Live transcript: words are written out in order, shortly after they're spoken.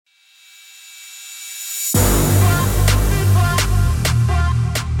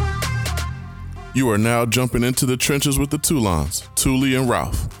You are now jumping into the trenches with the Toulons, Thule and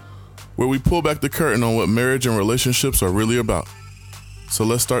Ralph, where we pull back the curtain on what marriage and relationships are really about. So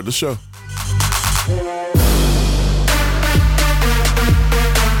let's start the show.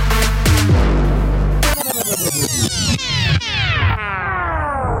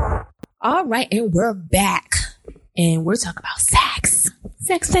 All right, and we're back. And we're talking about sex.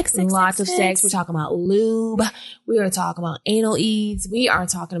 Sex. Lots of sex. We're talking about lube. We are talking about anal ease. We are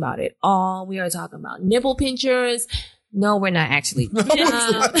talking about it all. We are talking about nipple pinchers. No, we're not actually. What was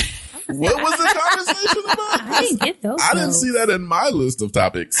the conversation about? I didn't get those. I didn't see that in my list of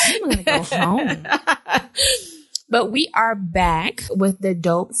topics. I'm going to go home. But we are back with the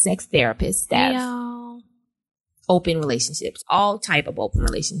dope sex therapist staff. Open relationships, all type of open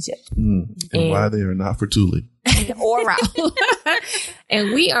relationships. And why they are not for Thule. Or Ralph.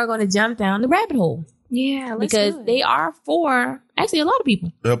 And we are going to jump down the rabbit hole. Yeah, because they are for actually a lot of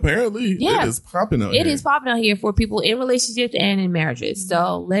people. Apparently, it is popping out here. It is popping out here for people in relationships and in marriages.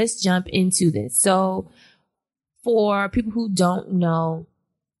 So let's jump into this. So for people who don't know,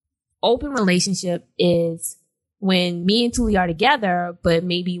 open relationship is when me and Thule are together, but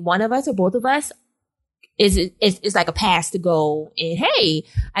maybe one of us or both of us it's like a pass to go and, hey,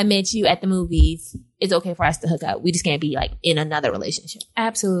 I met you at the movies. It's okay for us to hook up. We just can't be like in another relationship.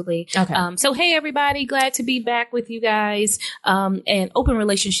 Absolutely. Okay. So, hey, everybody. Glad to be back with you guys. And open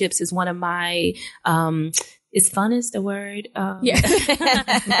relationships is one of my, is fun is the word?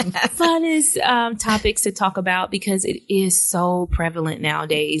 Funnest topics to talk about because it is so prevalent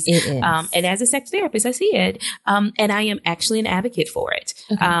nowadays. It is. And as a sex therapist, I see it. And I am actually an advocate for it.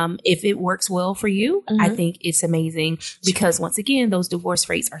 Okay. If it works well for you, I think it's amazing because once again, those divorce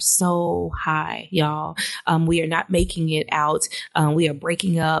rates are so high, y'all. We are not making it out. We are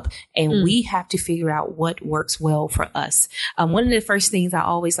breaking up and we have to figure out what works well for us. One of the first things I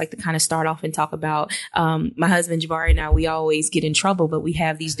always like to kind of start off and talk about, my husband Jabari and I, we always get in trouble, but we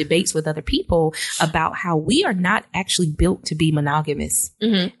have these debates with other people about how we are not actually built to be monogamous.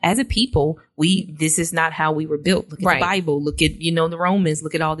 As a people, this is not how we were built. Look at the Bible, look at, the Romans,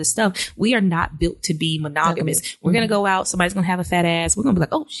 look at all this stuff. We are not built to be monogamous. We're going to go out. Somebody's going to have a fat ass. We're going to be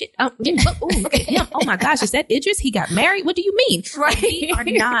like, oh shit. Look at him. Oh my gosh. Is that Idris? He got married. What do you mean? Right. We are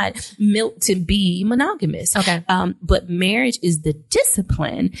not built to be monogamous. Okay. But marriage is the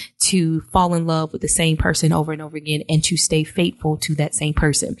discipline to fall in love with the same person over and over again and to stay faithful to that same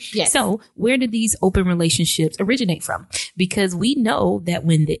person. Yes. So where did these open relationships originate from? Because we know that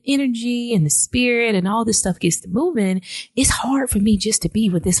when the energy and the spirit and all this stuff gets to moving, it's hard for me just to be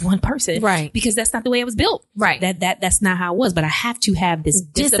with this one person. Right. Because that's not the way I was built. Right. That's not how I was. But I have to have this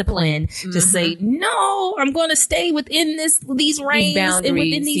discipline to say, no, I'm going to stay within these reins and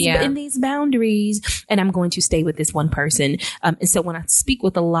within these boundaries. And I'm going to stay with this one person. And so when I speak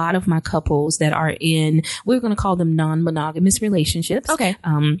with a lot of my couples that are in, we're going to call them non-monogamous relationships. Okay.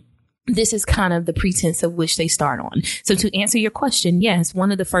 This is kind of the pretense of which they start on. So to answer your question, yes,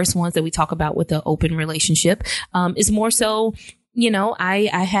 one of the first ones that we talk about with the open relationship is more so,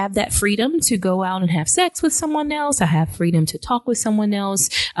 I have that freedom to go out and have sex with someone else. I have freedom to talk with someone else.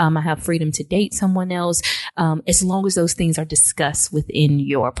 I have freedom to date someone else, as long as those things are discussed within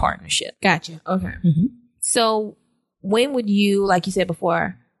your partnership. Gotcha. Okay. So when would you, like you said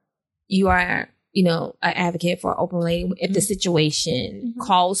before, you are an advocate for open relationship if the situation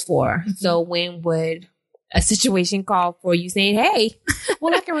calls for. So when would a situation call for you saying, hey?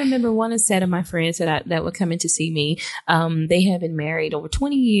 Well, I can remember one set of my friends that would come in to see me. They have been married over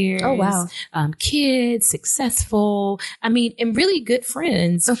 20 years. Oh, wow. Kids, successful. And really good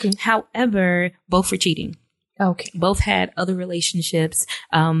friends. Okay. However, both were cheating. Okay. Both had other relationships.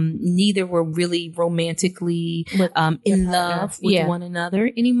 Neither were really romantically in love with one another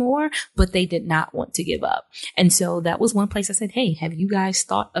anymore, but they did not want to give up. And so that was one place I said, hey, have you guys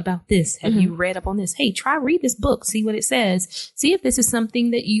thought about this? Have you read up on this? Hey, read this book, see what it says. See if this is something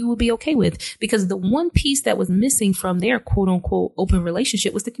that you will be okay with. Because the one piece that was missing from their quote unquote open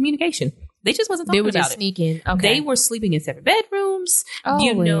relationship was the communication. They just wasn't talking about it. They were just sneaking. Okay. They were sleeping in separate bedrooms.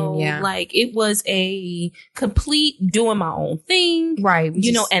 Like it was a complete doing my own thing. Right.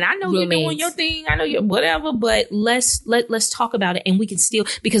 And I know you're doing your thing. I know you're whatever, but let's talk about it. And we can still,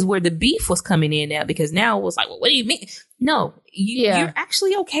 because where the beef was coming in now, because now it was like, well, what do you mean? No, you're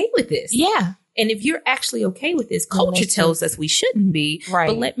actually okay with this. Yeah. And if you're actually okay with this, culture tells us we shouldn't be. Right.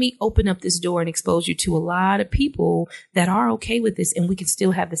 But let me open up this door and expose you to a lot of people that are okay with this. And we can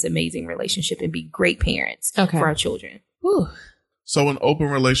still have this amazing relationship and be great parents for our children. Whew. So in open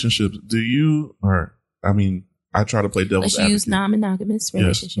relationships, I try to play devil's advocate. Let's use non-monogamous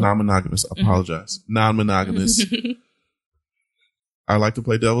relationship. Yes, non-monogamous. I apologize. Non-monogamous. I like to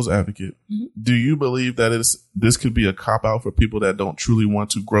play devil's advocate. Mm-hmm. Do you believe that this could be a cop out for people that don't truly want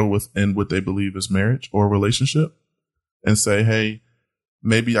to grow within what they believe is marriage or relationship, and say, hey,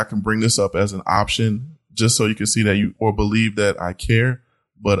 maybe I can bring this up as an option just so you can see that you, or believe that I care,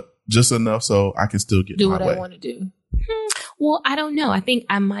 but just enough so I can still get do my what way. I want to do. Well, I don't know. I think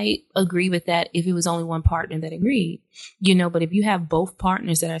I might agree with that if it was only one partner that agreed, you know, but if you have both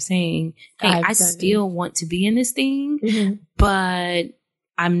partners that are saying, hey, I still want to be in this thing, but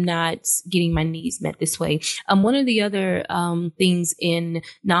I'm not getting my needs met this way. One of the other things in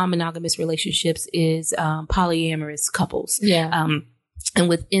non-monogamous relationships is polyamorous couples. Yeah. And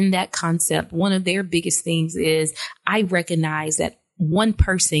within that concept, one of their biggest things is I recognize that one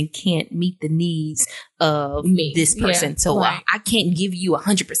person can't meet the needs of this person. So I can't give you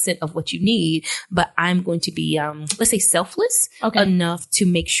 100% of what you need, but I'm going to be, let's say selfless enough to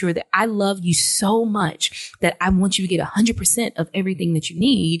make sure that I love you so much that I want you to get 100% of everything that you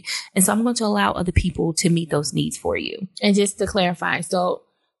need. And so I'm going to allow other people to meet those needs for you. And just to clarify, so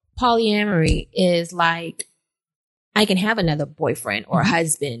polyamory is like, I can have another boyfriend or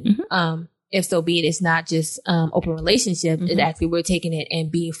husband. If so be it, it's not just open relationship. It's actually we're taking it and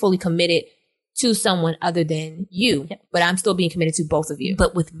being fully committed to someone other than you. But I'm still being committed to both of you.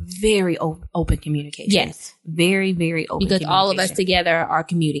 But with very open communication. Yes. Very, very open because all of us together are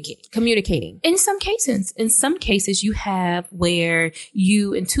communicating. In some cases you have where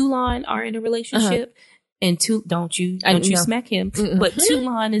you and Toulon are in a relationship. And don't you smack him. But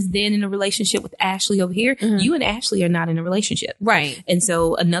Toulon is then in a relationship with Ashley over here. You and Ashley are not in a relationship. Right. And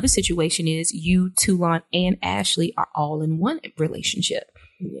so another situation is you, Toulon, and Ashley are all in one relationship.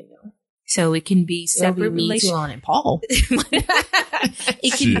 You know. So it can be separate relationships. Toulon and Paul.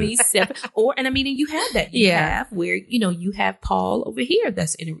 It can be separate. And I mean, and you have that. You have where, you know, you have Paul over here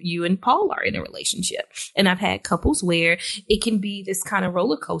you and Paul are in a relationship. And I've had couples where it can be this kind of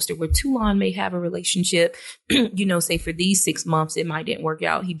roller coaster where Toulon may have a relationship, you know, say for these 6 months, it didn't work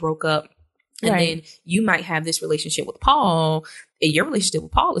out. He broke up. And then you might have this relationship with Paul, and your relationship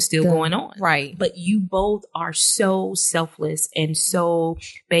with Paul is still going on. Right. But you both are so selfless and so,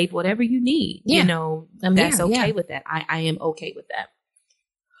 babe, whatever you need, you know, that's okay with that. I am okay with that.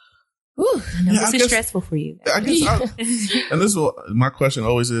 Ooh, I know this is stressful for you. And this is what my question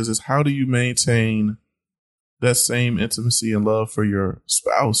always is how do you maintain that same intimacy and love for your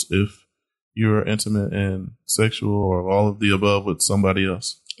spouse if you're intimate and sexual or all of the above with somebody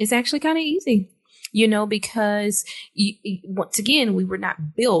else? It's actually kind of easy, you know, because once again, we were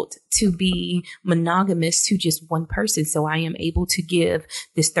not built to be monogamous to just one person. So I am able to give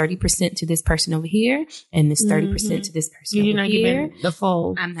this 30% to this person over here and this 30% to this person over here. The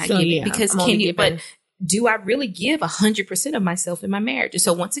full. I'm not giving because but do I really give 100% of myself in my marriage? And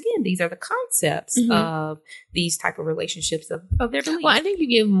so once again, these are the concepts of these type of relationships of their beliefs. Well, I think you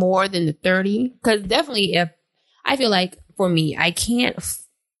give more than the 30 because definitely if I feel like for me, I can't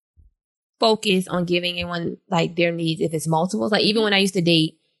focus on giving anyone like their needs if it's multiples. Like even when I used to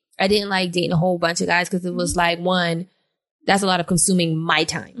date, I didn't like dating a whole bunch of guys because it was like one, that's a lot of consuming my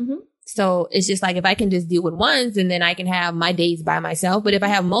time. So it's just like if I can just deal with ones and then I can have my days by myself. But if I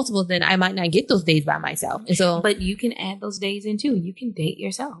have multiples, then I might not get those days by myself. And so, but you can add those days in too. You can date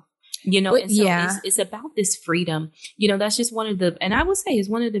yourself. You know, and so it's about this freedom. You know, that's just and I would say is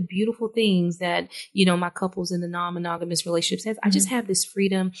one of the beautiful things that, you know, my couples in the non-monogamous relationships have. I just have this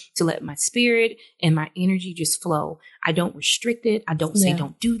freedom to let my spirit and my energy just flow. I don't restrict it. I don't say,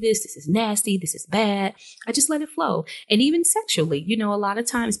 don't do this. This is nasty. This is bad. I just let it flow. And even sexually, you know, a lot of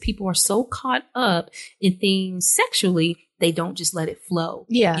times people are so caught up in things sexually, they don't just let it flow.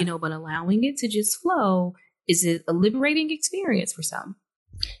 Yeah. You know, but allowing it to just flow is a liberating experience for some.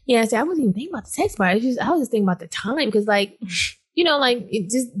 Yeah, see, I wasn't even thinking about the sex part. I was just thinking about the time because, like, you know, like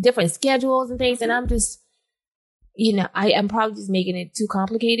it's just different schedules and things. And I'm just, you know, I'm probably just making it too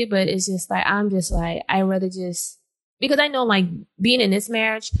complicated. But it's just like I rather just because I know like being in this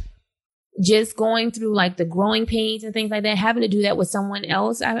marriage, just going through like the growing pains and things like that, having to do that with someone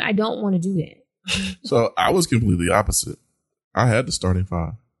else, I don't want to do that. So I was completely opposite. I had the starting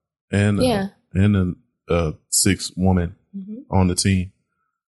five and a 6 woman on the team.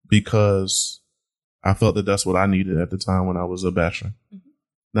 Because I felt that that's what I needed at the time when I was a bachelor.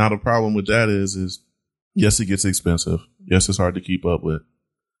 Now, the problem with that is yes, it gets expensive. Yes, it's hard to keep up with.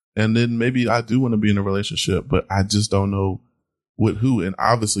 And then maybe I do want to be in a relationship, but I just don't know with who. And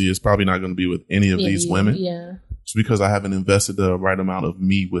obviously, it's probably not going to be with any of these women. Yeah. It's because I haven't invested the right amount of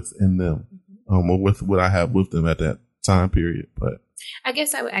me within them or with what I have with them at that time period. But I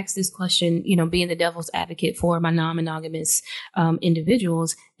guess I would ask this question, you know, being the devil's advocate for my non-monogamous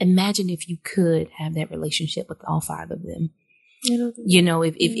individuals, imagine if you could have that relationship with all 5 of them. You know,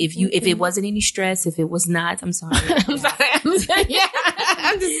 if it wasn't any stress, if it was not, I'm sorry. I'm sorry. Yeah.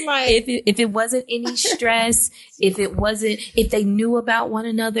 I'm just like, if it wasn't any stress, if they knew about one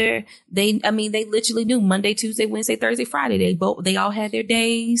another, they literally knew Monday, Tuesday, Wednesday, Thursday, Friday. They all had their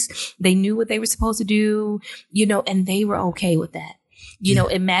days. They knew what they were supposed to do, you know, and they were okay with that. You know,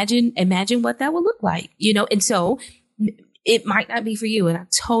 imagine what that would look like, you know, and so it might not be for you. And I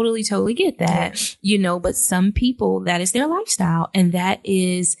totally get that, you know, but some people, that is their lifestyle, and that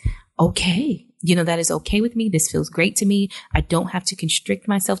is okay. You know, that is okay with me. This feels great to me. I don't have to constrict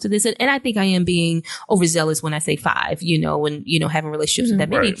myself to this. And I think I am being overzealous when I say 5, you know, and, you know, having relationships with that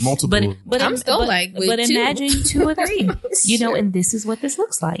many. Multiple. But I'm still but imagine 2 or 3, you know, and this is what this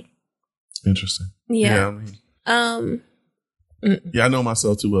looks like. Interesting. Yeah. Yeah, I know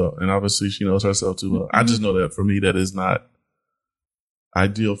myself too well. And obviously she knows herself too well. I just know that for me, that is not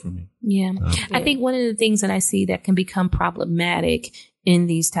ideal for me. Yeah. I think one of the things that I see that can become problematic in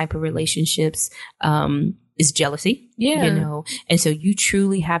these type of relationships is jealousy. Yeah. You know, and so you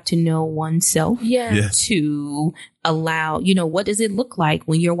truly have to know oneself to allow, you know, what does it look like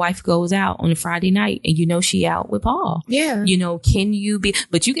when your wife goes out on a Friday night and you know she out with Paul? Yeah. You know, can you be,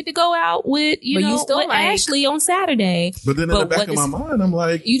 but you get to go out with, you still with Ashley on Saturday. But then in the back of my mind, I'm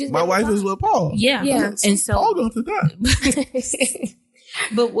like, my wife is with Paul. Yeah. Yeah. And so Paul going to die.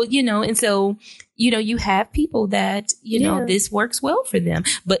 But, you know, and so, you know, you have people that, you know, this works well for them,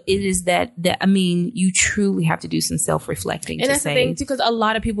 but it is that, I mean, you truly have to do some self-reflecting. And that's the thing too, because a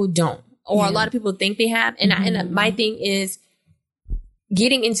lot of people don't, or a lot of people think they have. And and my thing is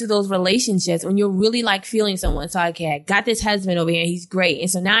getting into those relationships when you're really like feeling someone. So, okay, I got this husband over here, he's great. And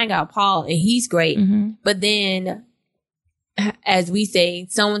so now I got Paul and he's great. But then, as we say,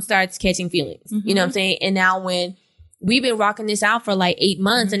 someone starts catching feelings, you know what I'm saying? And now when we've been rocking this out for like 8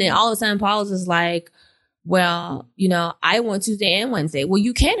 months. And then all of a sudden Paul's is like, well, you know, I want Tuesday and Wednesday. Well,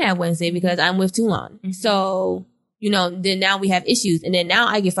 you can't have Wednesday because I'm with Toulon. So, you know, then now we have issues. And then now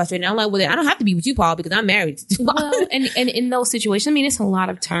I get frustrated. I'm like, well, then I don't have to be with you, Paul, because I'm married to Toulon. Well, and in those situations, I mean, it's a lot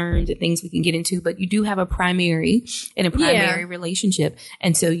of terms and things we can get into, but you do have a primary and a primary relationship.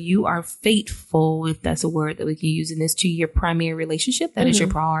 And so you are faithful, if that's a word that we can use in this, to your primary relationship. That is your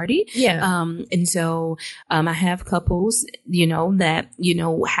priority. Yeah. And so, I have couples, you know, that, you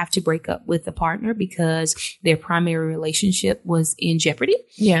know, have to break up with a partner because their primary relationship was in jeopardy.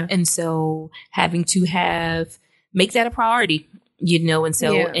 Yeah. And so having to make that a priority, you know, and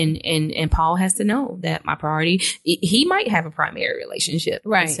so, and Paul has to know that my priority, he might have a primary relationship.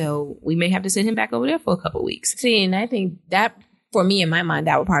 Right. So we may have to send him back over there for a couple of weeks. See, and I think that for me, in my mind,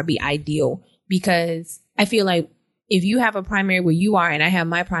 that would probably be ideal because I feel like if you have a primary where you are and I have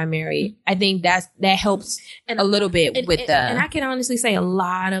my primary, I think that helps a little bit with the... And I can honestly say a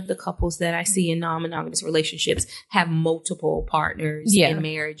lot of the couples that I see in non-monogamous relationships have multiple partners in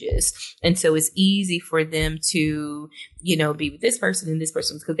marriages. And so it's easy for them to, you know, be with this person and this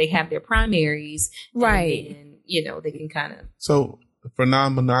person because they have their primaries. Right. And, you know, they can kind of... So for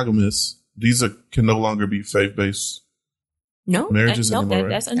non-monogamous, these can no longer be faith-based marriages anymore, right?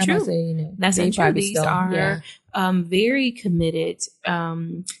 That's untrue. That's untrue. These are very committed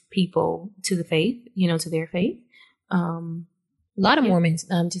people to the faith, you know, to their faith. A lot of Mormons.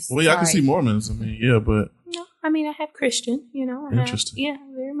 I can see Mormons. I mean, but no, I mean, I have Christian. You know, interesting.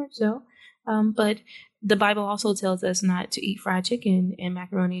 Very much so. But the Bible also tells us not to eat fried chicken and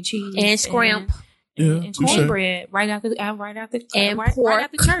macaroni and cheese and scrimp. And cornbread right after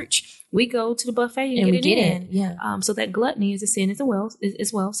church. We go to the buffet and get it in. Yeah. So that gluttony is a sin as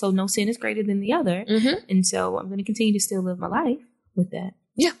well. So no sin is greater than the other. And so I'm going to continue to still live my life with that.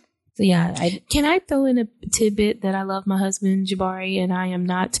 Yeah. So can I throw in a tidbit that I love my husband Jabari and I am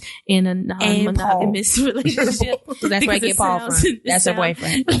not in a non-monogamous relationship. So that's where I get Paul from. That's her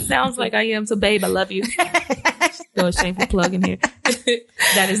boyfriend. It sounds like I am. So babe, I love you. Throw a shameful plug in here.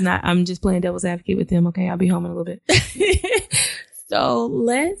 That is not, I'm just playing devil's advocate with him. Okay. I'll be home in a little bit. So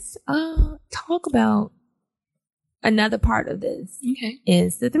let's talk about another part of this. Okay.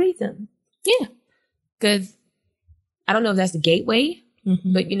 Is the threesome. Yeah. Because I don't know if that's the gateway,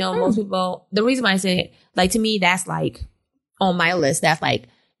 but you know, most people, the reason why I say it, like to me, that's like on my list, that's like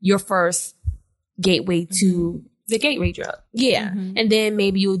your first gateway to the gateway drug. Yeah. And then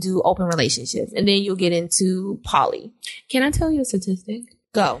maybe you'll do open relationships and then you'll get into poly. Can I tell you a statistic?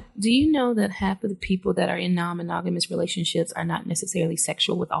 Go. Do you know that half of the people that are in non-monogamous relationships are not necessarily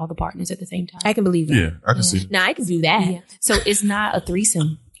sexual with all the partners at the same time? I can believe that. Yeah, I can see that. Now I can do that. Yeah. So it's not a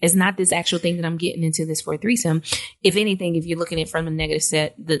threesome. It's not this actual thing that I'm getting into this for a threesome. If anything, if you're looking at it from the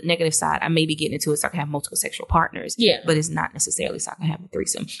negative side, I may be getting into it so I can have multiple sexual partners. Yeah. But it's not necessarily so I can have a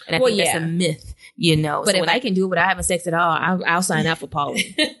threesome. And I think that's a myth, you know. But so if I can do it without having sex at all, I'll sign up for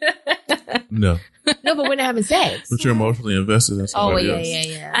poly. No. No, but we're not having sex. But you're emotionally invested in somebody else.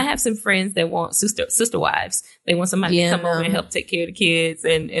 Yeah. I have some friends that want sister wives. They want somebody to come over and help take care of the kids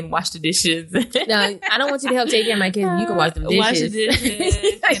and wash the dishes. No, I don't want you to help take care of my kids. You can wash the dishes. Wash the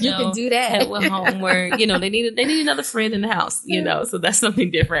dishes. You can do that. Help with homework. You know, they need another friend in the house, you know, so that's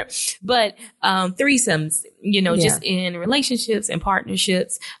something different. But threesomes, you know, just in relationships and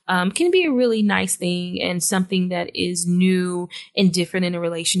partnerships can be a really nice thing and something that is new and different in a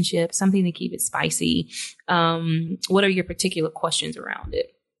relationship, something to keep it spicy. What are your particular questions around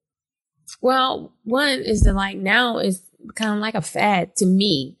it? Well, one is that like now is kind of like a fad to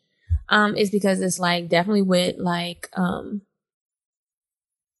me. It's because it's like definitely with like I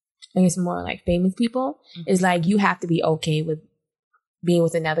guess more like famous people. Mm-hmm. It's like you have to be okay with being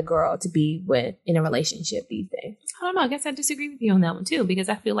with another girl to be in a relationship these days. I don't know. I guess I disagree with you on that one too, because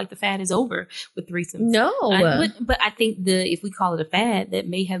I feel like the fad is over with threesomes. No. But I think if we call it a fad, that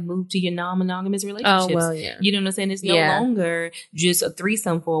may have moved to your non-monogamous relationships. Oh, well, yeah. You know what I'm saying? It's no longer just a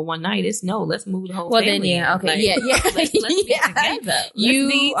threesome for one night. It's let's move the whole family. Then, yeah, okay. Like, yeah. Let's be together.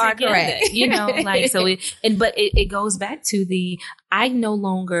 You are correct. You know, like, so it goes back to I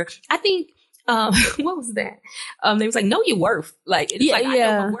think, what was that? They was like, know your worth. Like, it's I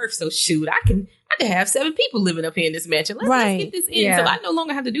know my worth. So shoot, I can have 7 people living up here in this mansion. Let's get this in. Yeah. So I no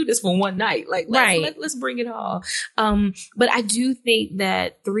longer have to do this for one night. Like, let's bring it all. But I do think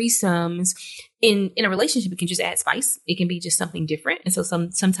that threesomes in a relationship, it can just add spice. It can be just something different. And so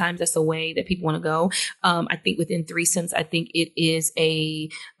sometimes that's the way that people want to go. I think within threesomes, I think it is a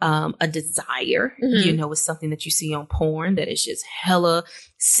desire, you know, it's something that you see on porn that is just hella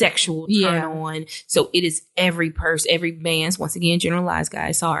sexual turn on. So it is every man's, once again, generalized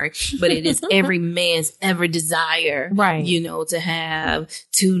guys, sorry, but it is every man's ever desire, right? You know, to have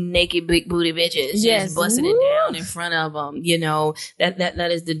 2 naked big booty bitches just busting it down in front of them. You know, that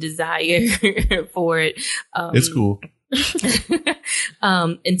is the desire for it. It's cool.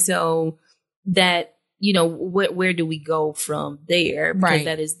 And so that, you know, where do we go from there? Because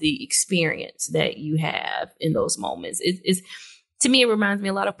that is the experience that you have in those moments. It's to me, it reminds me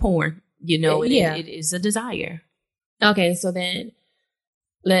a lot of porn. You know, it is a desire. Okay, so then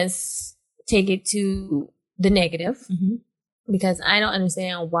let's take it to the negative, because I don't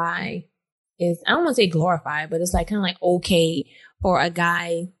understand why I don't want to say glorified, but it's like kind of like okay for a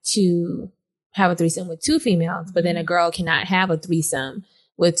guy to have a threesome with 2 females, but then a girl cannot have a threesome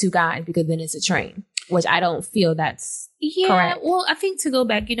with 2 guys because then it's a train, which I don't feel that's correct. Well, I think to go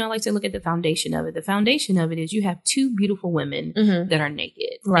back, you know, I like to look at the foundation of it. The foundation of it is you have 2 beautiful women that are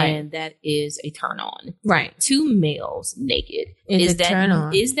naked. Right. And that is a turn on. Right. 2 males naked. Is that turn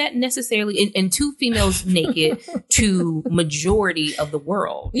on? Is that necessarily, and 2 females naked to majority of the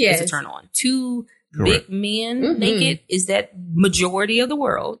world is a turn on. 2 big men naked, is that majority of the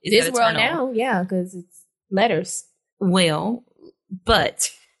world? Is this world now? Yeah, because it's letters. Well, but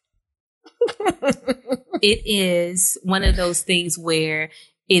it is one of those things where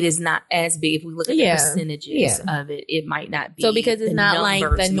it is not as big. If we look at the percentages of it, it might not be. So because it's not like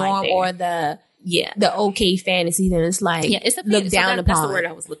the norm or the okay fantasy, then it's like it's a look down upon. That's the word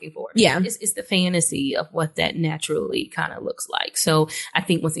I was looking for. Yeah, it's the fantasy of what that naturally kind of looks like. So I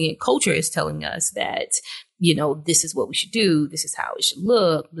think once again, culture is telling us that, you know, this is what we should do. This is how it should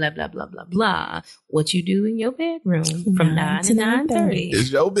look. Blah blah blah blah blah. What you do in your bedroom from 9 to 9:30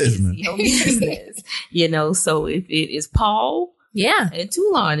 is your business. Your business. You know. So if it is Paul. Yeah. And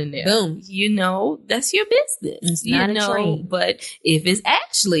Toulon in there. Boom. You know, that's your business. It's not a train. But if it's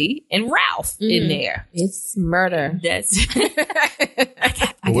Ashley and Ralph in there. It's murder. That's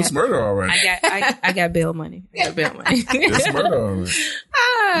it's murder already. I got bail money. It's murder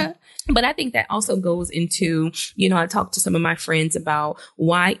already. But I think that also goes into, you know, I talked to some of my friends about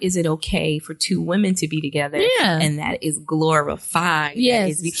why is it okay for 2 women to be together? Yeah. And that is glorified.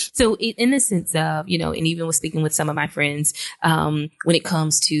 Yes. So in the sense of, you know, and even with speaking with some of my friends, when it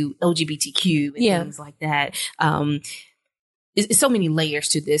comes to LGBTQ and things like that, it's so many layers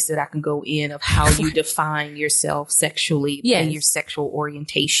to this that I can go in of how you define yourself sexually and your sexual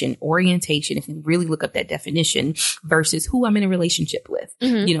orientation, if you really look up that definition versus who I'm in a relationship with,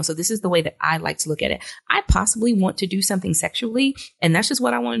 you know, so this is the way that I like to look at it. I possibly want to do something sexually and that's just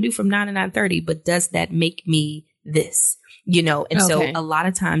what I want to do from 9 to 9:30, but does that make me this? you know? And so a lot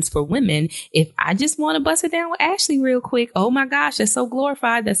of times for women, if I just want to bust it down with Ashley real quick, oh my gosh, that's so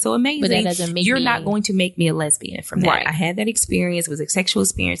glorified. That's so amazing. But that doesn't make not going to make me a lesbian from that. Right. I had that experience. It was a sexual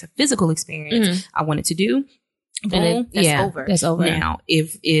experience, a physical experience I wanted to do. Boom, that's over. That's over. Now,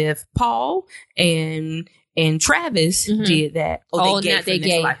 if Paul and Travis did that, they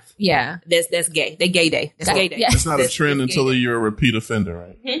gay. Life. Yeah, that's gay. They gay day. That's gay day. Yeah. It's not a trend until you're a repeat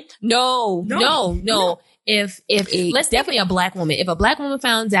offender, right? No. If let's definitely a black woman. If a black woman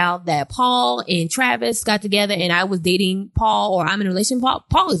found out that Paul and Travis got together and I was dating Paul, or I'm in a relationship,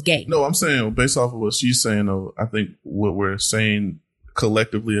 Paul is gay. No, I'm saying based off of what she's saying, though, I think what we're saying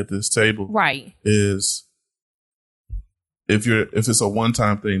collectively at this table, right, is if it's a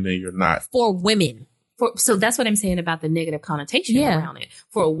one-time thing, then you're not. For women. So that's what I'm saying about the negative connotation around it.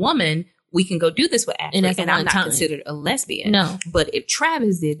 For a woman, we can go do this with Ashley, and I'm not considered a lesbian. No. But if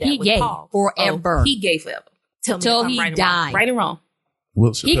Travis did that with Paul, forever. He gay forever. Tell me till if I'm he right died. Right or wrong.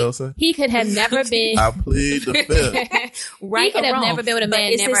 What Chappelle say? He could have never been. I plead the fifth. Right, he could have never been with a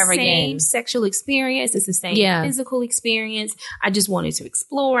man. Never ever again. It's the same sexual experience. It's the same physical experience. I just wanted to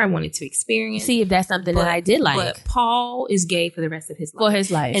explore. I wanted to experience. See if that's something that I did like. But Paul is gay for the rest of his life. For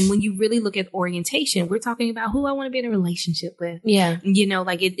his life. And when you really look at orientation, we're talking about who I want to be in a relationship with. Yeah. You know,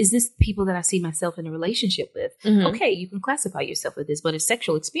 like, is this people that I see myself in a relationship with? Mm-hmm. Okay, you can classify yourself with this, but a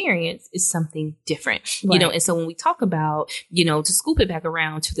sexual experience is something different. Right. You know, and so when we talk about, you know, to scoop it back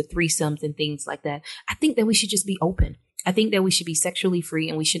around to the threesomes and things like that, I think that we should just be open. I think that we should be sexually free,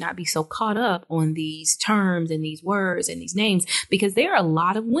 and we should not be so caught up on these terms and these words and these names, because there are a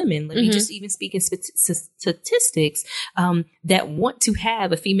lot of women, let me just even speak in statistics, that want to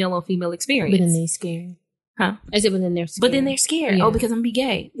have a female on female experience. But then they scared. Huh? As if then they're scared. But then they're scared. Yeah. Oh, because I'm gonna be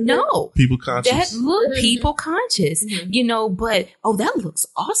gay. No. People conscious. People conscious. You know, but that looks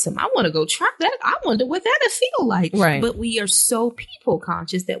awesome. I want to go try that. I wonder what that'll feel like. Right. But we are so people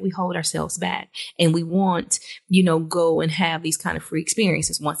conscious that we hold ourselves back, and we want, you know, go and have these kind of free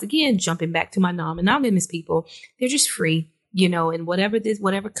experiences. Once again, jumping back to my non-monogamous people, they're just free, you know, and whatever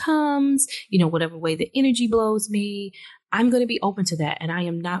comes, you know, whatever way the energy blows me, I'm going to be open to that. And I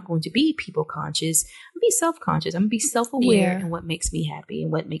am not going to be people conscious. I'm going to be self-conscious. I'm going to be self-aware and what makes me happy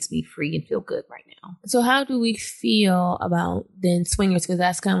and what makes me free and feel good right now. So how do we feel about then swingers? Because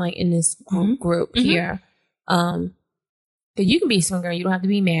that's kind of like in this group here. Because you can be a swinger. You don't have to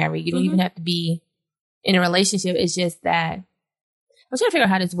be married. You don't even have to be in a relationship. It's just that I'm trying to figure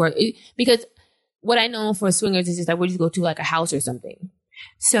out how this works. Because what I know for swingers is just that we just go to like a house or something.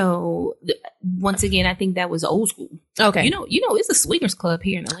 So once again, I think that was old school. Okay. You know, it's a swingers club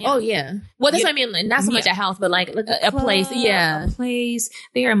here in Atlanta. Oh yeah. Well, that's what I mean. Like, not so much a house, but like a place. Yeah. A place.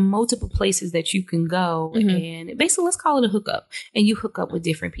 There are multiple places that you can go, and basically let's call it a hookup, and you hook up with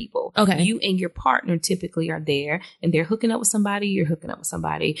different people. Okay. You and your partner typically are there, and they're hooking up with somebody. You're hooking up with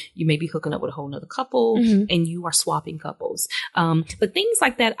somebody. You may be hooking up with a whole nother couple, and you are swapping couples. But things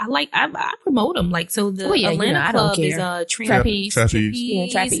like that, I promote them. Like, so the Atlanta club is Trapeze. Yeah,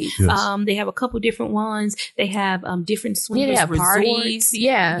 trapeze. Yes. They have a couple different ones. They have different swingers parties.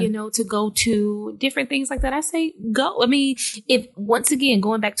 Yeah, you know, to go to different things like that. I say go. I mean, if once again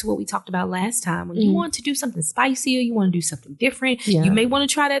going back to what we talked about last time, when you want to do something spicy or you want to do something different, you may want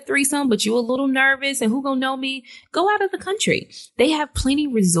to try that threesome, but you're a little nervous and who gonna know me? Go out of the country. They have plenty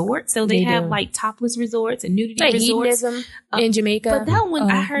resorts, so they have like topless resorts and nudity resorts in Jamaica. But that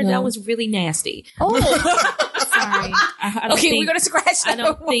one, I heard that was really nasty. Oh. Sorry. Okay, we're gonna scratch. I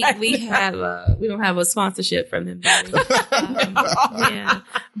don't think we don't have a sponsorship from them.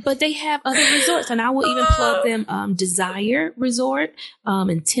 But they have other resorts, and I will even plug them. Desire Resort,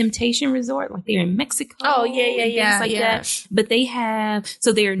 and Temptation Resort, like they're in Mexico. Oh yeah, things like that. But they have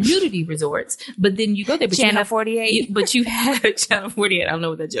they're nudity resorts. But then you go there, but Channel 48. But you have Channel 48. I don't know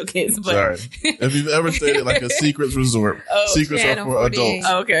what that joke is. But sorry, if you've ever stayed at like a secrets resort, secrets are for 48. Adults.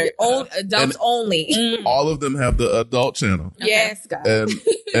 Okay, adults only. All of them have the adult channel. Yes, guys. And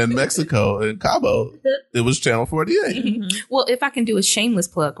in Mexico, in Cabo, it was Channel 48. Well, if I can do a shameless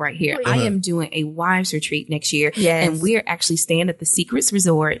plug right here, I am doing a wives retreat next year. Yes. And we're actually staying at the Secrets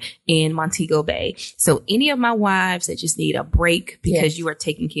Resort in Montego Bay. So any of my wives that just need a break because you are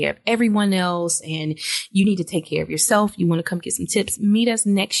taking care of everyone else and you need to take care of yourself, you want to come get some tips, meet us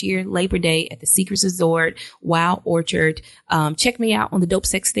next year, Labor Day, at the Secrets Resort, Wild Orchard. Check me out on the Dope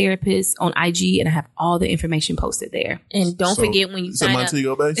Sex Therapist on IG, and I have all the information posted there. And don't forget when you sign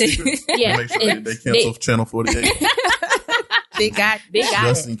Montego Bay Secrets? Make sure they cancel Channel 48. They got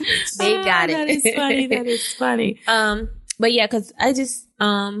Just it. in case. They got it. That is funny. That is funny. But yeah, because I just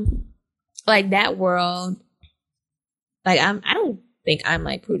like that world. Like I don't think I'm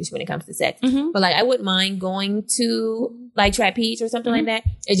like prudish when it comes to sex. But like I wouldn't mind going to like trapeze or something like that.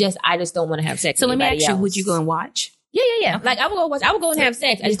 It's just I just don't want to have sex. So with let me ask you, else. would you go and watch? Yeah. Like I would go watch. I would go and have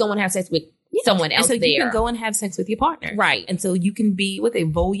sex. I just don't want to have sex with someone else. So there. you can go and have sex with your partner, right? And so you can be with a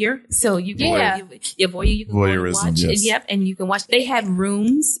voyeur. So you can your voyeur. You can voyeurism, watch. yes. Yep, and you can watch. They have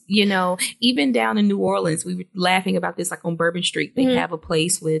rooms. You know, even down in New Orleans, we were laughing about this. Like on Bourbon Street, they have a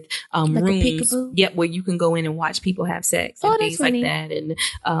place with like rooms. Yep, where you can go in and watch people have sex and things like that.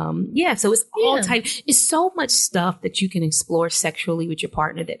 And so it's all type. It's so much stuff that you can explore sexually with your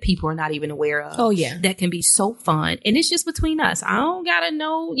partner that people are not even aware of. Oh yeah, that can be so fun, and it's just between us. I don't gotta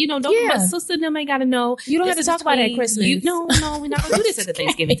know. You know, don't my sister and them ain't gotta know. You don't have to talk about it at Christmas. No, we're not gonna do this at the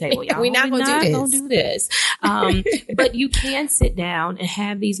Thanksgiving table, y'all. We're not gonna do this. But you can sit down and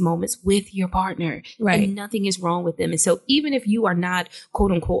have these moments with your partner, right? And nothing is wrong with them. And so, even if you are not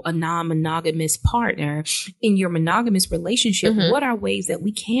quote unquote a non-monogamous partner in your monogamous relationship, what are ways that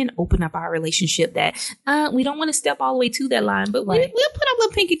we can open up our relationship that we don't want to step all the way to that line, but we'll put our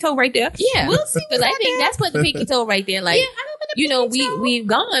little pinky toe right there. Yeah, we'll see. Because I think that's putting the pinky toe right there. Like, you know, we've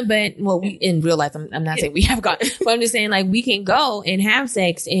gone, but we in real life, I'm not saying we have gone, but I'm just saying like we can go and have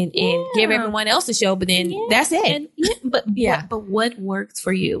sex and give everyone else a show, but then that's it. But what works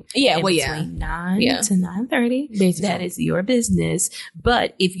for you? Yeah, and between 9 to 9:30, that is your business.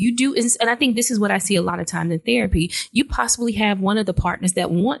 But if you do, and I think this is what I see a lot of times in therapy, you possibly have one of the partners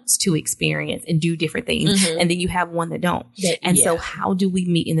that wants to experience and do different things, and then you have one that don't. So how do we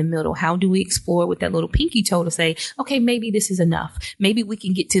meet in the middle? How do we explore with that little pinky toe to say, okay, maybe this is enough. Maybe we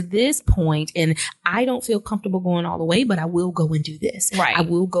can get to this point and I don't feel comfortable going all the way, but I will go and do this. Right. I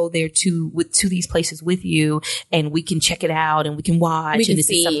will go there to these places with you and we can check it out and we can watch and this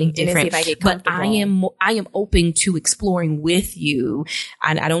is something different. But I am open to exploring with you.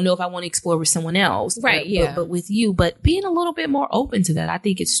 I don't know if I want to explore with someone else. Right. But with you, but being a little bit more open to that, I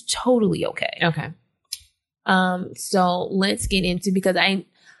think it's totally okay. Okay. So let's get into, because I'm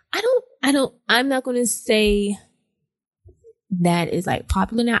not going to say that is like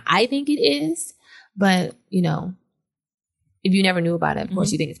popular now. I think it is, but you know, if you never knew about it, of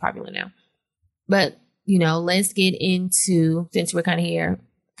course you think it's popular now. But you know, let's get into, since we're kind of here,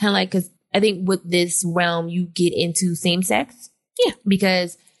 kind of like, because I think with this realm, you get into same sex. Yeah.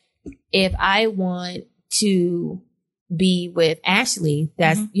 Because if I want to be with Ashley,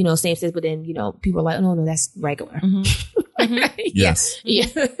 that's, you know, same sex, but then, you know, people are like, oh, no, that's regular. Yes. Yeah.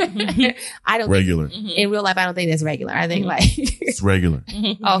 I don't regular. In real life, I don't think that's regular. I think like it's regular.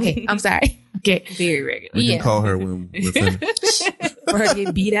 Okay, I'm sorry. Okay, very regular. We can call her when we're finished. For her to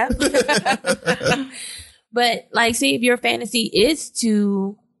get beat up. But like, say if your fantasy is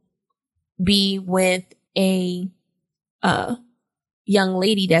to be with a young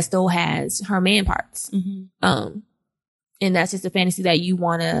lady that still has her man parts, and that's just a fantasy that you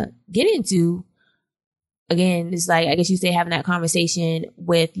want to get into. Again, it's like, I guess you say having that conversation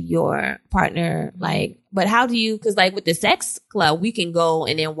with your partner, like, but how do you, because like with the sex club, we can go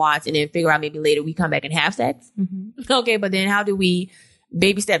and then watch and then figure out maybe later we come back and have sex. Okay, but then how do we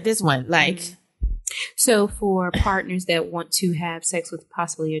baby step this one? Like, so for partners that want to have sex with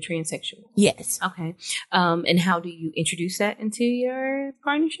possibly a transsexual. Yes. Okay. And how do you introduce that into your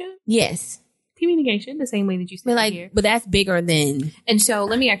partnership? Yes. Communication, the same way that you said here. But that's bigger than. And so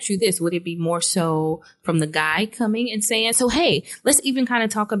let me ask you this. Would it be more so from the guy coming and saying, so, hey, let's even kind of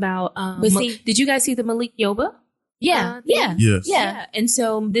talk about, did you guys see the Malik Yoba? Yeah. Yeah. And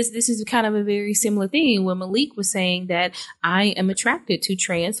so this is kind of a very similar thing where Malik was saying that I am attracted to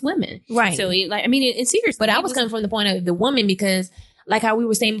trans women. Right. So in seriously. But I was coming from the point of the woman, because like how we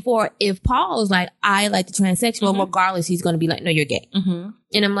were saying before, if Paul is like, I like the transsexual, regardless, he's going to be like, no, you're gay.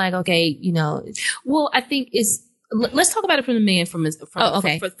 And I'm like, okay, you know. Well, I think let's talk about it from the man first,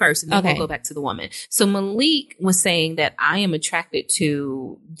 and then we'll go back to the woman. So Malik was saying that I am attracted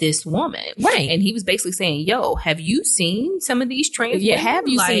to this woman. Right. And he was basically saying, yo, have you seen some of these trans women? Have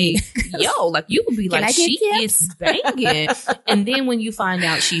you seen? Yo, like you would be like, she is banging. And then when you find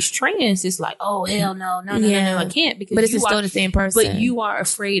out she's trans, it's like, oh, hell no, I can't. Because but it's still the same person. But you are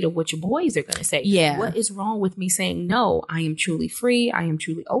afraid of what your boys are going to say. Yeah. What is wrong with me saying, no, I am truly free. I am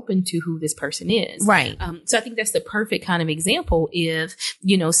truly open to who this person is. Right. So I think that's the perfect kind of example. If,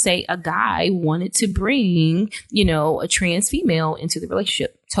 you know, say a guy wanted to bring, you know, a trans female into the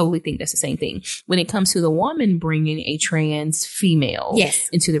relationship, totally think that's the same thing. When it comes to the woman bringing a trans female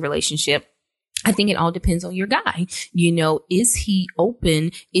into the relationship, I think it all depends on your guy. You know, is he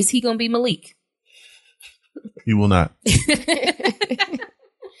open? Is he going to be Malik? He will not.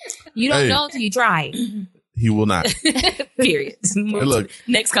 You don't know until you try. He will not. Period. Hey, look,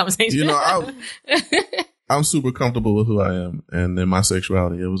 next conversation. You know, I'm super comfortable with who I am and in my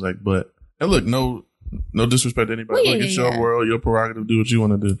sexuality. It was like, and look, no disrespect to anybody. Look, it's your world, your prerogative. Do what you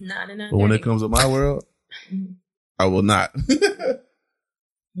want to do. No. But when it comes to my world, I will not.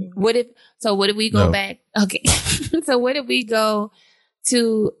 What if we go back? Okay. So what if we go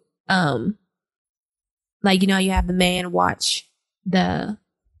to, like, you have the man watch the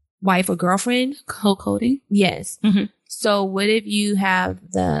wife or girlfriend co-coding? Yes. Mm-hmm. So what if you have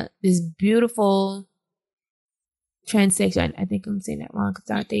this beautiful transsexual, I think I'm saying that wrong, because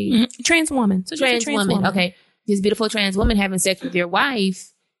aren't they trans woman? So trans woman. Okay. This beautiful trans woman having sex with your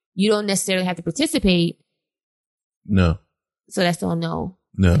wife, you don't necessarily have to participate. No. So that's still a no.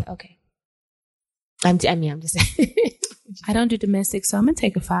 No. Okay. I'm just saying. I don't do domestic, so I'm gonna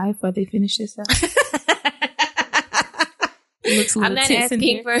take a 5 while they finish this up. I'm not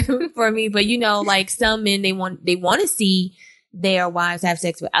asking for me, but like some men, they want to see their wives have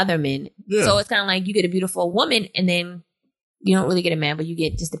sex with other men. Yeah. So it's kind of like you get a beautiful woman and then you don't really get a man, but you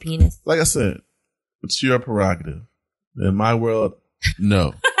get just a penis. Like I said, it's your prerogative. In my world,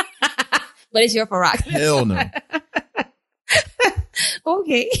 no. But it's your prerogative. Hell no.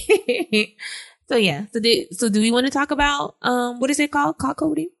 Okay. So yeah. So do we want to talk about what is it called?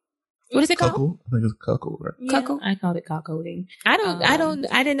 Cockcoding? What is it called? Cuckold? I think it's cuckold, right? Yeah, I called it cockcoding. I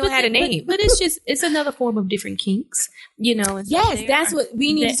didn't know how to name. But it's another form of different kinks, Yes, that's what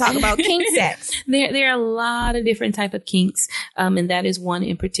we need to talk about. Kink sex. There are a lot of different type of kinks, and that is one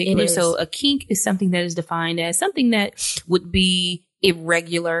in particular. So a kink is something that is defined as something that would be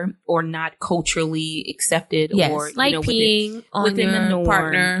irregular or not culturally accepted, or like peeing within the norm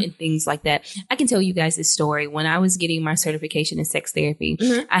partner and things like that. I can tell you guys this story. When I was getting my certification in sex therapy,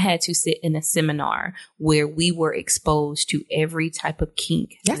 I had to sit in a seminar where we were exposed to every type of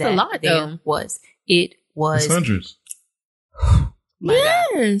kink. That's a lot, though. It was it's hundreds.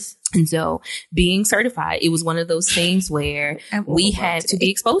 Yes. And so being certified, it was one of those things where we had to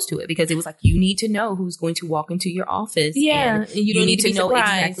be exposed to it, because it was like, you need to know who's going to walk into your office. Yeah. And you need to know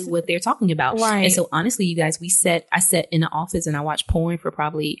exactly what they're talking about. Right. And so honestly, you guys, I sat in the office and I watched porn for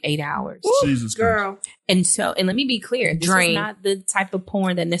probably 8 hours. Jesus girl. Christ. And let me be clear, this is not the type of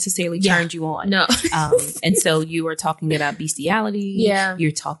porn that necessarily turned you on. No. And so you were talking about bestiality. Yeah.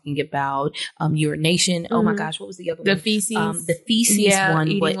 You're talking about urination. Oh my gosh, what was the other one? The feces. The feces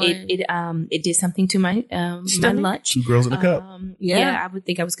one, but it did something to my my lunch. 2 girls in a cup. Yeah, I would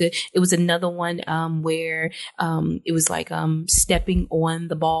think I was good. It was another one where it was like stepping on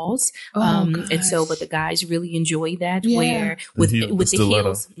the balls. And so, but the guys really enjoy that, where with the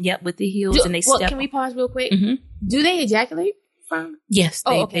heels. Yep, with the heels, and they step. Can we pause real quick? Mm-hmm. Do they ejaculate from? Yes,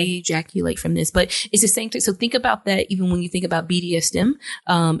 they ejaculate from this, but it's the same thing. So think about that even when you think about BDSM,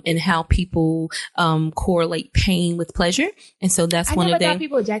 and how people correlate pain with pleasure. And so that's one of them. I thought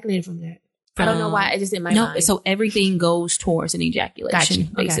people ejaculated from that. I don't know why. I just in my mind. So everything goes towards an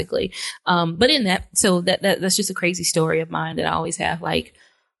ejaculation, basically. But in that, so that's just a crazy story of mine that I always have. Like,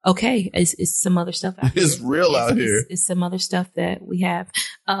 okay, it's some other stuff out here. It's real out here. It's some other stuff that we have.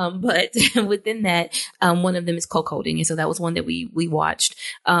 But within that, one of them is cuckolding. And so that was one that we watched.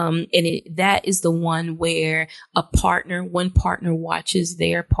 And that is the one where one partner watches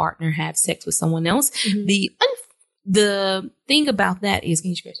their partner have sex with someone else. Mm-hmm. The thing about that is,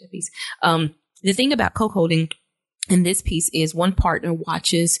 can you scratch that piece? The thing about cuckolding in this piece is one partner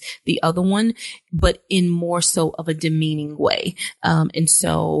watches the other one, but in more so of a demeaning way. And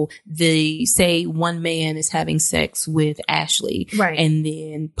so say one man is having sex with Ashley, right, and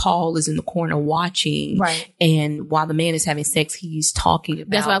then Paul is in the corner watching, right, and while the man is having sex, he's talking about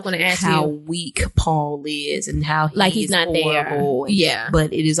that's what I'm going to ask how weak Paul is and how he's not horrible. There.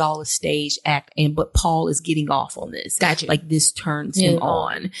 But it is all a stage act, but Paul is getting off on this. Gotcha. Like this turns him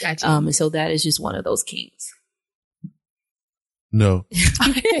on. Gotcha. And so that is just one of those kinks. No.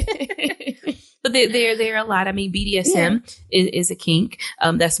 But there are a lot. I mean, BDSM is a kink.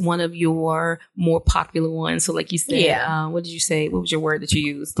 That's one of your more popular ones. So like you said, what did you say? What was your word that you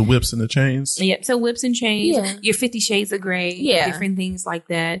used? The whips and the chains. Yeah. So whips and chains, your 50 Shades of Grey, different things like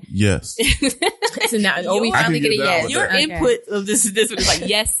that. Yes. So now we finally get a yes. Your input of this one is like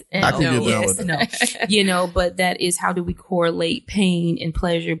yes and no, yes and no. But that is, how do we correlate pain and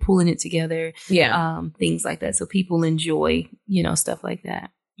pleasure, pulling it together? Yeah. Things like that. So people enjoy, stuff like that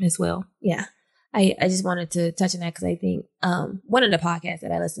as well. Yeah. I just wanted to touch on that because I think one of the podcasts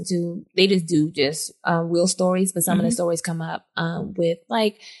that I listen to, they just do real stories, but some of the stories come up with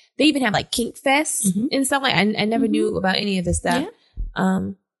like, they even have like kink fest and stuff like I never knew about any of this stuff.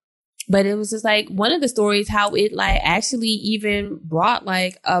 Yeah. But it was just like one of the stories, how it like actually even brought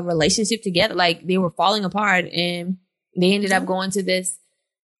like a relationship together. Like they were falling apart and they ended up going to this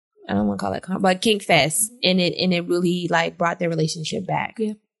I don't want to call it but Kink Fest, and it really like brought their relationship back.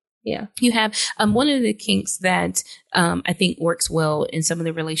 Yeah. You have one of the kinks that I think works well in some of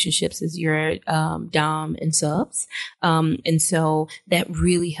the relationships is your dom and subs. And so that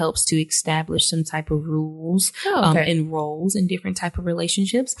really helps to establish some type of rules and roles in different type of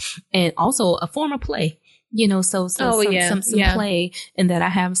relationships, and also a form of play. Some play, and that I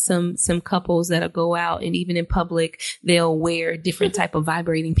have some couples that'll go out and even in public, they'll wear different type of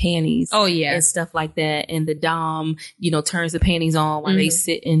vibrating panties. Oh yeah. And stuff like that. And the dom, turns the panties on while they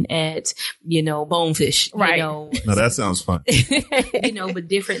sitting at, Bonefish. Right. No, that sounds fun. But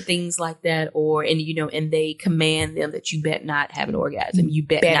different things like that, and they command them that you bet not have an orgasm. You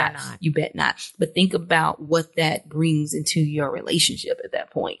bet not. You bet not. But think about what that brings into your relationship at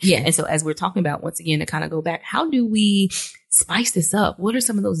that point. Yeah. And so as we're talking about, once again, to kind of go back, how do we spice this up? What are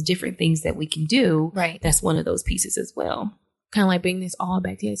some of those different things that we can do? Right. That's one of those pieces as well. Kind of like bring this all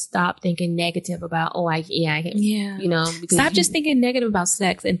back to stop thinking negative about, I can, Stop just thinking negative about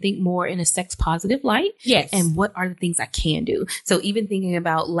sex and think more in a sex positive light. Yes. And what are the things I can do? So even thinking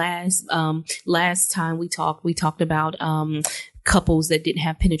about last time we talked about, couples that didn't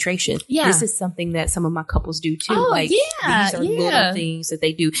have penetration. Yeah. This is something that some of my couples do too. Oh, these are little things that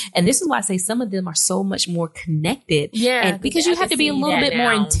they do. And this is why I say some of them are so much more connected. Yeah. And because you have to be a little bit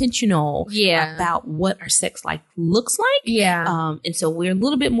more intentional about what our sex life looks like. Yeah. And so we're a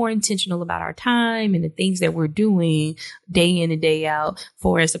little bit more intentional about our time and the things that we're doing day in and day out.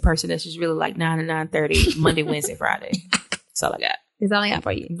 For as a person that's just really like 9 to 9:30, Monday, Wednesday, Friday. That's all I got. That's all I got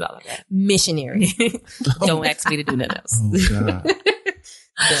for you. That's all I got. Missionary. Don't ask me to do nothing else. Oh, God.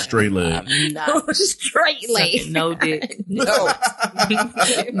 Straight leg. Straight leg. No dick. No.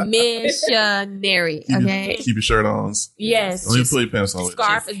 Missionary. Okay. Keep your shirt on. Yes. Don't even put your pants on.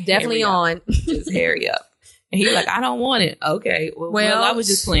 Scarf is definitely on. Just hairy up. And he like, I don't want it. Okay. Well, I was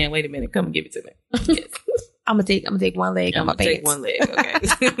just playing. Wait a minute. Come and give it to me. Yes. I'm gonna take one leg. I'm gonna take one leg. Okay.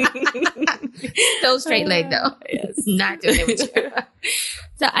 So straight leg though. Yes. Not doing it with you.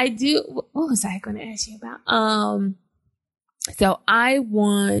 So I do. What was I going to ask you about? So I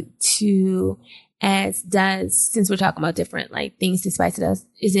want to ask, since we're talking about different like things to spice it up,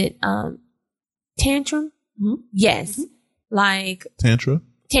 is it tantrum? Mm-hmm. Yes. Mm-hmm. Like Tantra.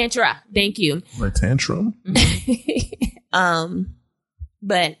 Thank you. Like tantrum.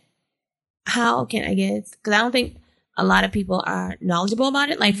 But how can I guess? Because I don't think a lot of people are knowledgeable about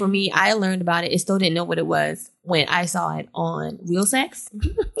it. Like for me, I learned about it and still didn't know what it was when I saw it on Real Sex.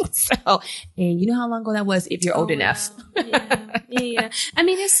 So, and you know how long ago that was if you're old enough. Wow. Yeah. I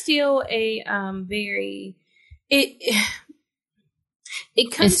mean, it's still a very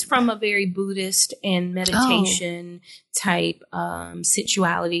it comes from a very Buddhist and meditation type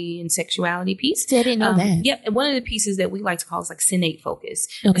sensuality and sexuality piece. I didn't know that. Yep. And one of the pieces that we like to call is like Sinnate focus.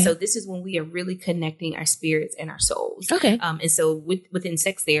 Okay. So this is when we are really connecting our spirits and our souls. Okay. And so within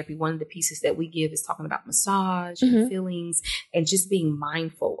sex therapy, one of the pieces that we give is talking about massage and feelings and just being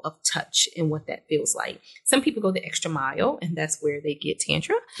mindful of touch and what that feels like. Some people go the extra mile and that's where they get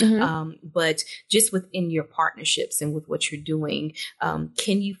tantra. But just within your partnerships and with what you're doing,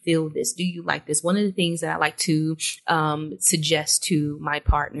 can you feel this? Do you like this? One of the things that I like to suggest to my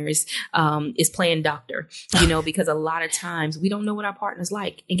partners is playing doctor, because a lot of times we don't know what our partner's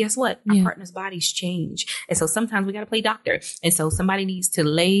like. And guess what? Our partner's bodies change. And so sometimes we got to play doctor. And so somebody needs to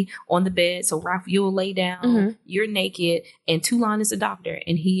lay on the bed. So Ralph, you'll lay down, you're naked, and Toulon is a doctor.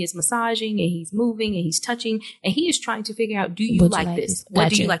 And he is massaging and he's moving and he's touching. And he is trying to figure out, do you like this? What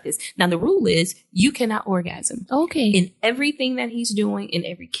do you like this? Now, the rule is you cannot orgasm. Okay. In everything that he's doing, in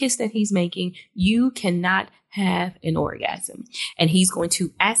every kiss that he's making, you cannot have an orgasm. And he's going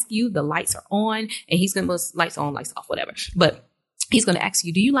to ask you, the lights are on, and he's going to lights on, lights off, whatever. But he's going to ask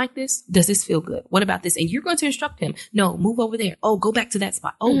you, do you like this? Does this feel good? What about this? And you're going to instruct him. No, move over there. Oh, go back to that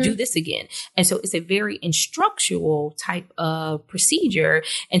spot. Oh, do this again. And so it's a very instructional type of procedure.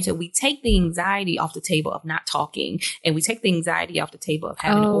 And so we take the anxiety off the table of not talking, and we take the anxiety off the table of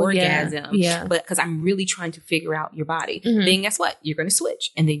having an orgasm. Yeah. But because I'm really trying to figure out your body. Then guess what? You're going to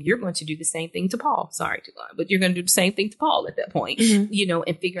switch. And then you're going to do the same thing to Paul. Sorry, Toulon, but you're going to do the same thing to Paul at that point,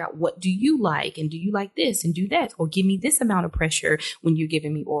 and figure out, what do you like? And do you like this and do that? Or give me this amount of pressure when you're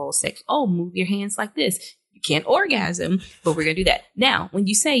giving me oral sex. Oh, move your hands like this. You can't orgasm, but we're going to do that. Now, when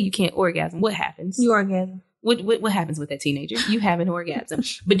you say you can't orgasm, what happens? You orgasm. What happens with that teenager? You have an orgasm.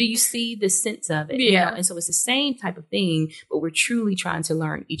 But do you see the sense of it? Yeah. And so it's the same type of thing, but we're truly trying to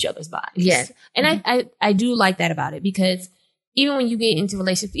learn each other's bodies. Yes. And I do like that about it, because even when you get into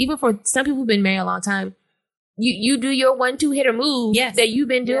relationships, even for some people who've been married a long time, you do your 1-2 hitter move that you've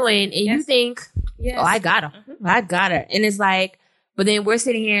been doing, and you think, oh, I got her. I got her. And it's like, But then we're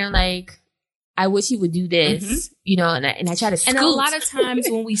sitting here like, I wish he would do this, you know, and I try to scoot. And a lot of times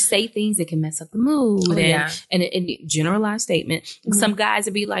when we say things, it can mess up the mood. And generalized statement. Some guys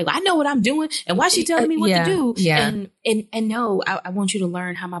would be like, I know what I'm doing. And why is she telling me what to do? Yeah. And no, I want you to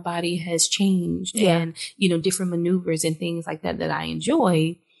learn how my body has changed and, you know, different maneuvers and things like that I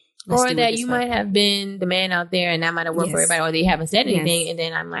enjoy. Or that you might have been the man out there and that might have worked for everybody, or they haven't said anything. And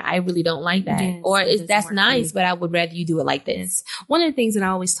then I'm like, I really don't like that. Or that's nice, but I would rather you do it like this. One of the things that I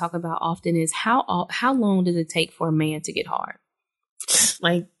always talk about often is how long does it take for a man to get hard?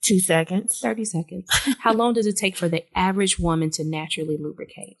 Like 2 seconds. 30 seconds. How long does it take for the average woman to naturally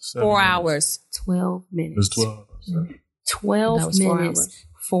lubricate? 4 hours. 12 minutes. It's 12. So. 12 minutes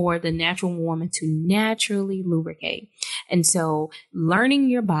for the natural woman to naturally lubricate. And so learning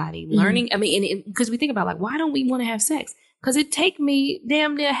your body, because we think about like, why don't we want to have sex? Because it take me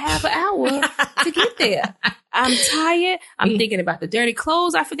damn near half an hour to get there. I'm tired. I'm thinking about the dirty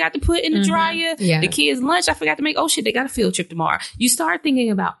clothes I forgot to put in the dryer. The kids' lunch I forgot to make. Oh shit, they got a field trip tomorrow. You start thinking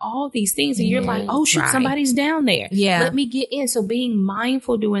about all these things and you're like, oh shoot, somebody's down there. Let me get in. So being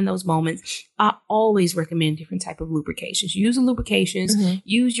mindful during those moments, I always recommend different type of lubrications. Use the lubrications,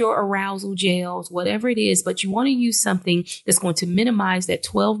 use your arousal gels, whatever it is, but you want to use something that's going to minimize that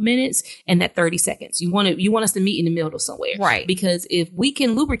 12 minutes and that 30 seconds. You want us to meet in the middle somewhere. Right. Because if we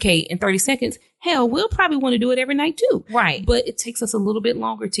can lubricate in 30 seconds, hell, we'll probably want to do it every night too. Right. But it takes us a little bit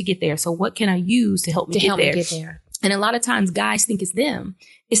longer to get there. So what can I use to help me get there? And a lot of times guys think it's them.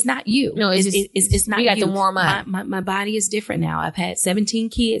 It's not you. No, it's not you. We got to warm up. My body is different now. I've had 17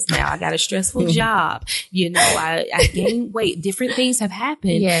 kids now. I got a stressful job. You know, I gained weight. Different things have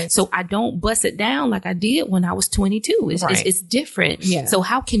happened. Yes. So I don't bust it down like I did when I was 22. It's different. Yeah. So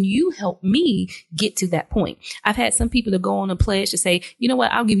how can you help me get to that point? I've had some people to go on a pledge to say, you know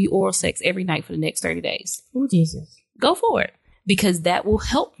what? I'll give you oral sex every night for the next 30 days. Oh, Jesus. Go for it. Because that will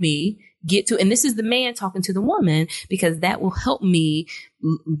help me get to, and this is the man talking to the woman, because that will help me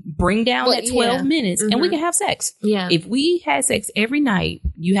bring down that 12 minutes and we can have sex. Yeah. If we had sex every night,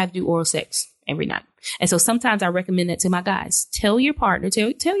 you have to do oral sex every night. And so sometimes I recommend that to my guys. Tell your partner,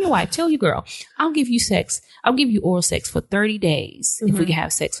 tell your wife, tell your girl, I'll give you sex. I'll give you oral sex for 30 days if we can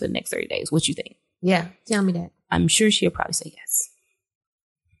have sex for the next 30 days. What you think? Yeah. Tell me that. I'm sure she'll probably say yes.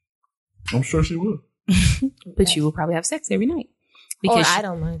 I'm sure she would. But you will probably have sex every night. Because I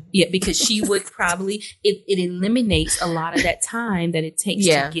don't mind. Yeah, because she would probably, it eliminates a lot of that time that it takes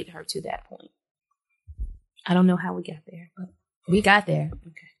to get her to that point. I don't know how we got there, but we got there.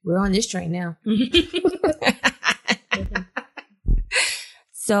 Okay. We're on this train now.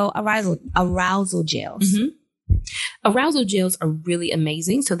 So arousal gels. Arousal gels are really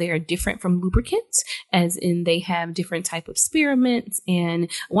amazing. So they are different from lubricants, as in they have different type of spearmints.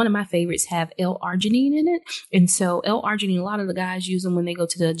 And one of my favorites have L-arginine in it. And so L-arginine, a lot of the guys use them when they go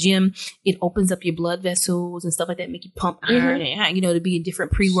to the gym. It opens up your blood vessels and stuff like that, make you pump iron and, you know, to be in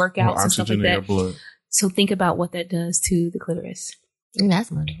different pre-workouts and stuff like that. Blood. So think about what that does to the clitoris. That's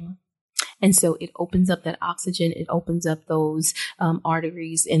wonderful. And so it opens up that oxygen. It opens up those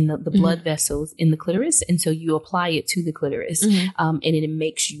arteries in the blood vessels in the clitoris. And so you apply it to the clitoris, and it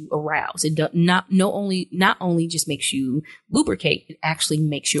makes you arouse. It does not only just makes you lubricate, it actually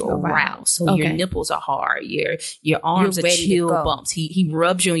makes you arouse. So your nipples are hard. Your arms are chill bumps. He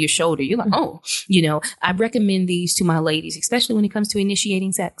rubs you on your shoulder. You're like, oh, you know, I recommend these to my ladies, especially when it comes to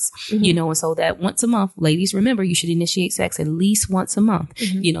initiating sex, you know, and so that once a month, ladies, remember, you should initiate sex at least once a month,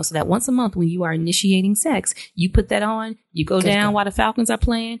 you know, so that once a month, when you are initiating sex, you put that on, you go down while the Falcons are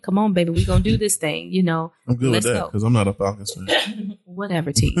playing. Come on, baby, we're going to do this thing, you know. I'm good with that because I'm not a Falcons fan.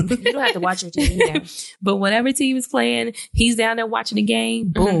 Whatever team. You don't have to watch your team either. But whatever team is playing, he's down there watching the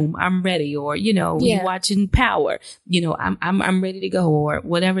game. Boom, I'm ready. Or, you know, you're watching Power. You know, I'm ready to go, or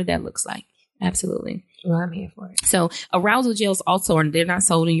whatever that looks like. Absolutely. Well, I'm here for it. So arousal gels also are, they're not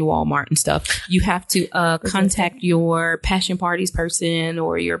sold in your Walmart and stuff. You have to contact your Passion Parties person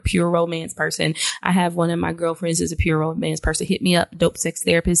or your Pure Romance person. I have one of my girlfriends is a Pure Romance person. Hit me up, Dope Sex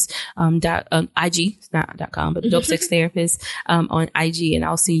Therapist, IG, not .com, but Dope Sex Therapist on IG, and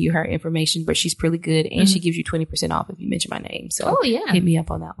I'll send you her information. But she's pretty good, and she gives you 20% off if you mention my name. So hit me up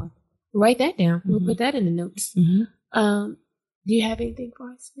on that one. Write that down. We'll put that in the notes. Do you have anything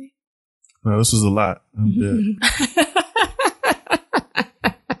for us today? No, this is a lot. I'm dead.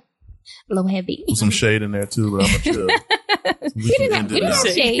 A little heavy. With some shade in there too, but I'm gonna chill. We didn't have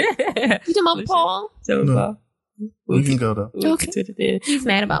shade. You talking about Paul? No. We can go though. Okay. He's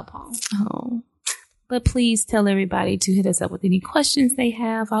mad about Paul. Oh. But please tell everybody to hit us up with any questions they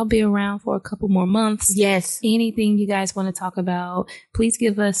have. I'll be around for a couple more months. Yes. Anything you guys want to talk about, please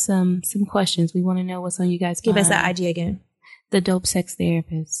give us some questions. We want to know what's on you guys' Give us that IG again. The Dope Sex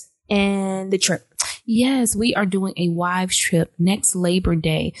Therapist. And the trip. Yes, we are doing a wives trip next Labor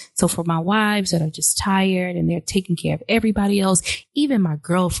Day. So for my wives that are just tired and they're taking care of everybody else, even my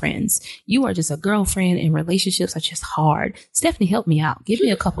girlfriends, you are just a girlfriend and relationships are just hard. Stephanie, help me out. Give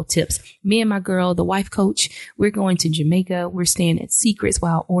me a couple tips. Me and my girl, the wife coach, we're going to Jamaica. We're staying at Secrets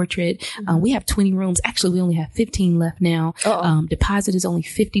Wild Orchard. We have 20 rooms. Actually, we only have 15 left now. Deposit is only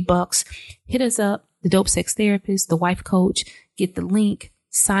 $50. Hit us up. The Dope Sex Therapist, the wife coach, get the link.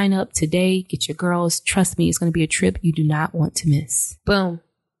 Sign up today. Get your girls. Trust me, it's going to be a trip you do not want to miss. Boom.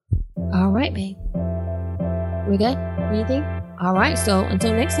 All right, babe. We good? Anything? All right. So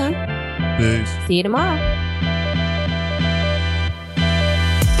until next time. Peace. See you tomorrow.